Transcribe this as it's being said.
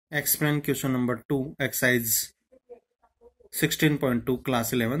Explain question number 2, exercise 16.2,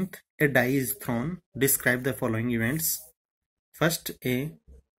 class 11th. A die is thrown. Describe the following events. First, A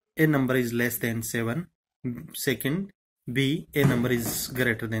number is less than 7. Second, B, a number is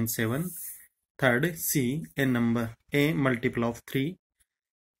greater than 7. Third, C, a multiple of 3.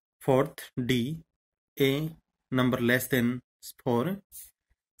 Fourth, D, a number less than 4.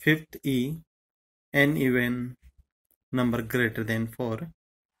 Fifth, E, an even number greater than 4.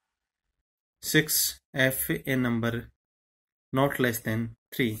 6. F, a number not less than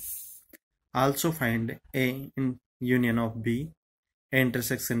 3. Also find A in union of B, A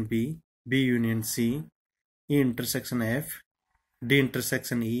intersection B, B union C, E intersection F, D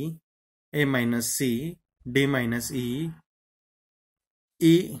intersection E, A minus C, D minus E,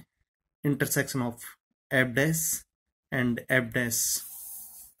 E intersection of F dash and F dash.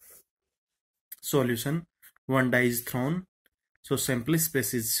 Solution: one die is thrown. So sample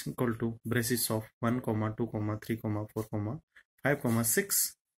space is equal to braces of 1, 2, 3, 4, 5,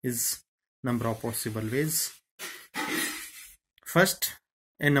 6 is number of possible ways. First,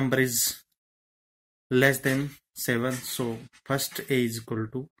 a number is less than 7. So first A is equal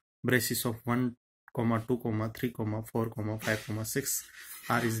to braces of 1, 2, 3, 4, 5, 6.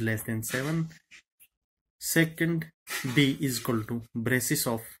 R is less than 7. Second, B is equal to braces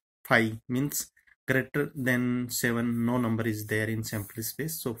of 5 means greater than 7, no number is there in sample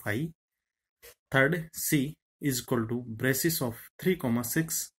space, so 5. Third, C is equal to braces of 3,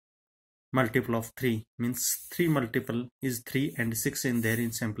 6 multiple of 3 means 3 multiple is 3 and 6 in there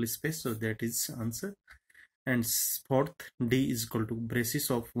in sample space, so that is answer. And fourth, D is equal to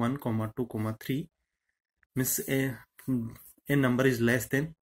braces of 1, 2, 3 means a number is less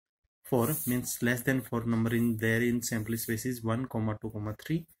than 4 means less than 4 number in there in sample space is 1, 2,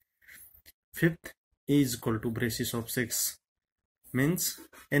 3. Fifth, A is equal to braces of 6 means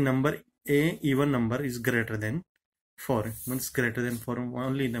a even number is greater than 4 means greater than 4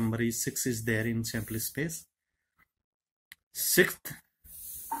 only number is 6 is there in sample space. Sixth,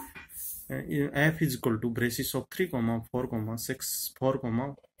 F is equal to braces of 3, 4, 6,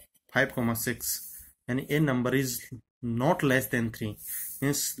 4, 5, 6 and a number is not less than 3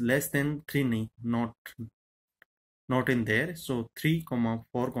 means less than 3 not in there, so 3, 4,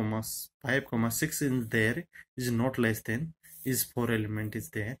 5, 6 in there is not less than is 4 element is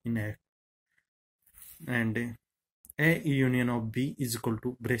there in F. And A union of B is equal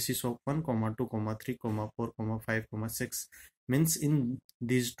to braces of 1, 2, 3, 4, 5, 6 means in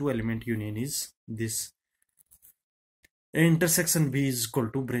these two element union is this. A intersection B is equal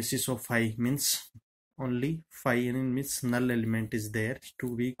to braces of 5 means only 5 means null element is there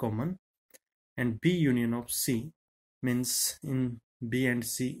to be common. And B union of C means in B and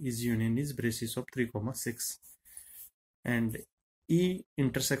C is union is braces of 3, 6. And E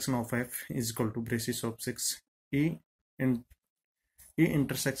intersection of F is equal to braces of 6. E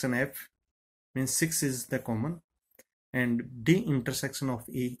intersection F means 6 is the common, and D intersection of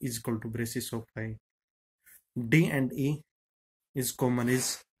E is equal to braces of 5. D and E is common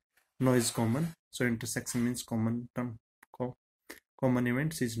is no is common, so intersection means common term, common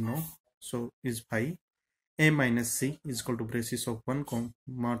events is no, so is 5. A minus C is equal to braces of 1, 2,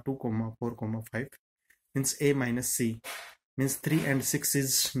 4, 5 means A minus C means 3 and 6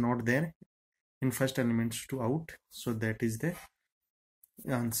 is not there in first elements to out, so that is the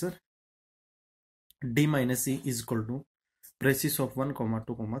answer. D minus E is equal to braces of 1,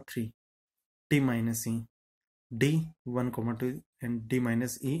 2, 3. D minus E, D 1, 2 and D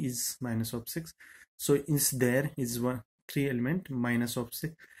minus E is minus of 6, so is there is 3 element minus of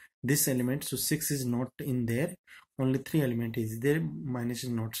 6 this element, so 6 is not in there, only 3 element is there, minus is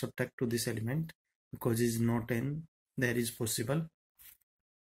not subtract to this element because is not in there is possible.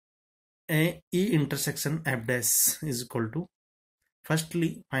 A E intersection F dash is equal to,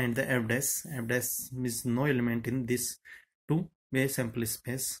 firstly find the F dash. F dash means no element in this 2 way sample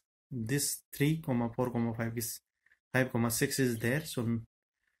space, this 3, 4, 5 is 5, 6 is there, so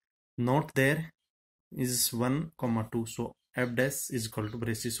not there is 1, 2, so F dash is equal to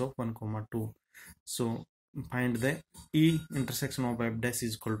braces of 1, 2. So find the E intersection of F dash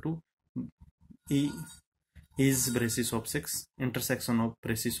is equal to E is braces of 6 intersection of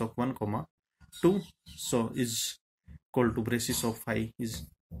braces of 1, 2, so is equal to braces of 5 is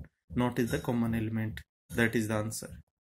not is the common element. That is the answer.